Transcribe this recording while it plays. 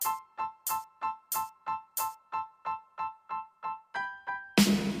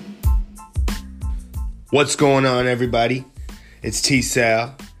What's going on, everybody? It's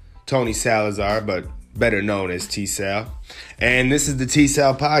T-Sal, Tony Salazar, but better known as T-Sal. And this is the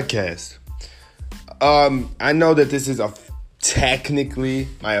T-Sal Podcast. I know that this is technically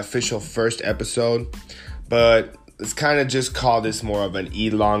my official first episode, but let's kind of just call this more of an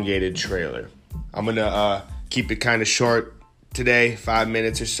elongated trailer. I'm going to keep it kind of short today, 5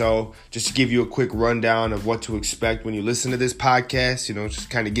 minutes or so, just to give you a quick rundown of what to expect when you listen to this podcast, just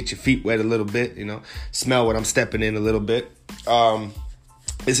kind of get your feet wet a little bit, smell what I'm stepping in a little bit.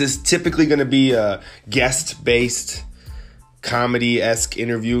 This is typically going to be a guest-based, comedy-esque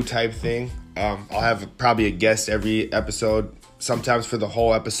interview type thing. I'll have probably a guest every episode, sometimes for the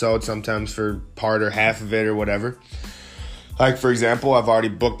whole episode, sometimes for part or half of it or whatever. Like, for example, I've already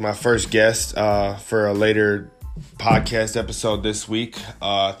booked my first guest for a later podcast episode this week,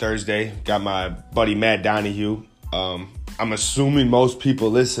 Thursday. Got my buddy Matt Donahue. I'm assuming most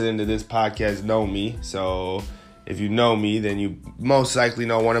people listening to this podcast know me, so if you know me, then you most likely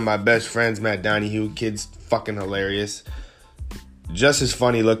know one of my best friends, Matt Donahue. Kid's fucking hilarious, just as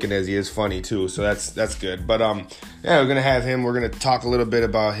funny looking as he is funny too, so that's good. But we're gonna have him. We're gonna talk a little bit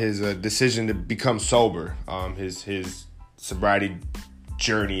about his decision to become sober, his sobriety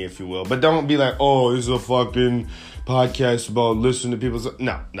journey, if you will. But don't be like, oh, this is a fucking podcast about listening to people's...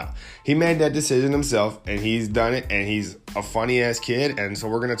 No. He made that decision himself, and he's done it, and he's a funny-ass kid, and so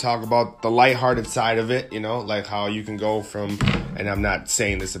we're going to talk about the lighthearted side of it, like how you can go from... And I'm not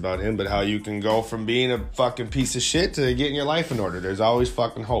saying this about him, but how you can go from being a fucking piece of shit to getting your life in order. There's always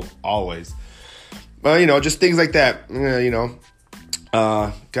fucking hope. Always. Well, just things like that.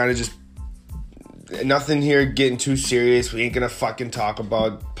 Kind of just... Nothing here getting too serious. We ain't gonna fucking talk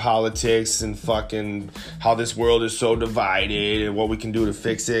about politics and fucking how this world is so divided and what we can do to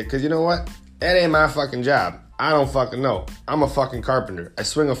fix it. Because you know what? That ain't my fucking job. I don't fucking know. I'm a fucking carpenter. I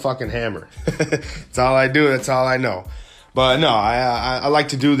swing a fucking hammer. That's all I do. That's all I know. But no, I like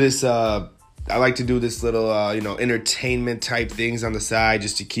to do this. I like to do this little, entertainment type things on the side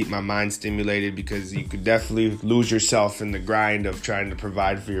just to keep my mind stimulated, because you could definitely lose yourself in the grind of trying to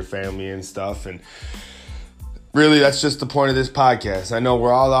provide for your family and stuff. And really, that's just the point of this podcast. I know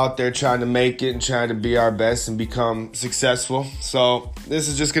we're all out there trying to make it and trying to be our best and become successful. So this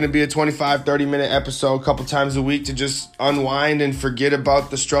is just going to be a 25, 30-minute episode a couple times a week to just unwind and forget about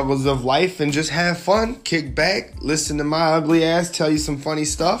the struggles of life and just have fun, kick back, listen to my ugly ass tell you some funny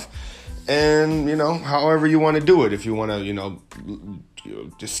stuff. And, however you want to do it. If you want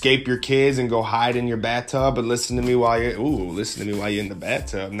to, escape your kids and go hide in your bathtub and listen to me while you're in the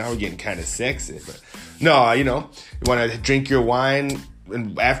bathtub. Now we're getting kind of sexy. But no, you want to drink your wine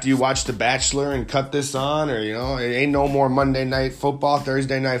and after you watch The Bachelor and cut this on, or, it ain't no more Monday night football,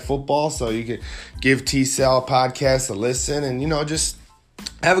 Thursday night football. So you can give T-Sal podcast a listen and, just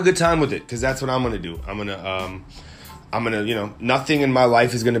have a good time with it, because that's what I'm going to do. I'm going to, nothing in my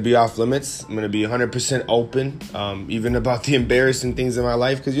life is going to be off limits. I'm going to be 100% open, even about the embarrassing things in my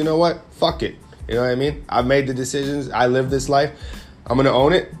life, because you know what? Fuck it. You know what I mean? I've made the decisions. I live this life. I'm going to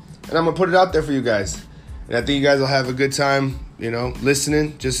own it, and I'm going to put it out there for you guys. And I think you guys will have a good time,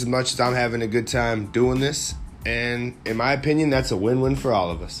 listening just as much as I'm having a good time doing this. And in my opinion, that's a win-win for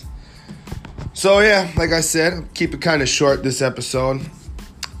all of us. So, yeah, like I said, I'll keep it kind of short this episode.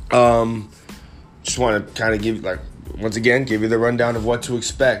 Just want to kind of once again, give you the rundown of what to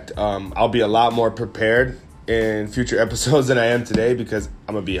expect. I'll be a lot more prepared in future episodes than I am today, because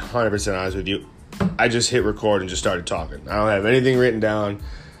I'm going to be 100% honest with you. I just hit record and just started talking. I don't have anything written down.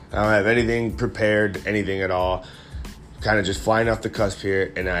 I don't have anything prepared, anything at all. Kind of just flying off the cusp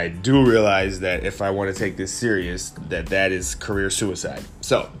here. And I do realize that if I want to take this serious, that is career suicide.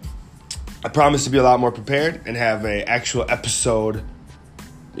 So I promise to be a lot more prepared and have an actual episode,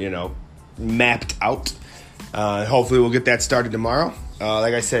 mapped out. Hopefully we'll get that started tomorrow.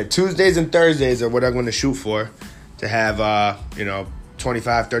 Like I said, Tuesdays and Thursdays are what I'm going to shoot for, to have,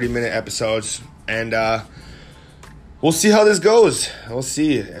 25, 30-minute episodes. And we'll see how this goes. We'll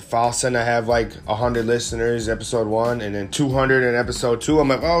see. If all of a sudden I have 100 listeners, episode 1, and then 200 in episode 2, I'm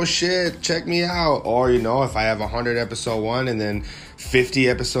like, oh shit, check me out. Or, if I have 100 episode 1 and then 50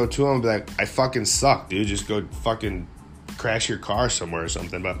 episode 2, I'm like, I fucking suck, dude. Just go fucking crash your car somewhere or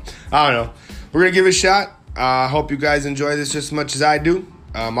something. But I don't know. We're going to give it a shot. I hope you guys enjoy this just as much as I do.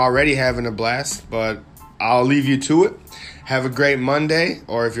 I'm already having a blast, but I'll leave you to it. Have a great Monday,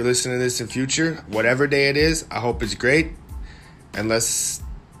 or if you're listening to this in future, whatever day it is, I hope it's great. I don't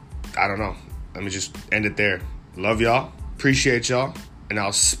know. Let me just end it there. Love y'all. Appreciate y'all. And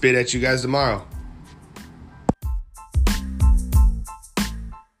I'll spit at you guys tomorrow.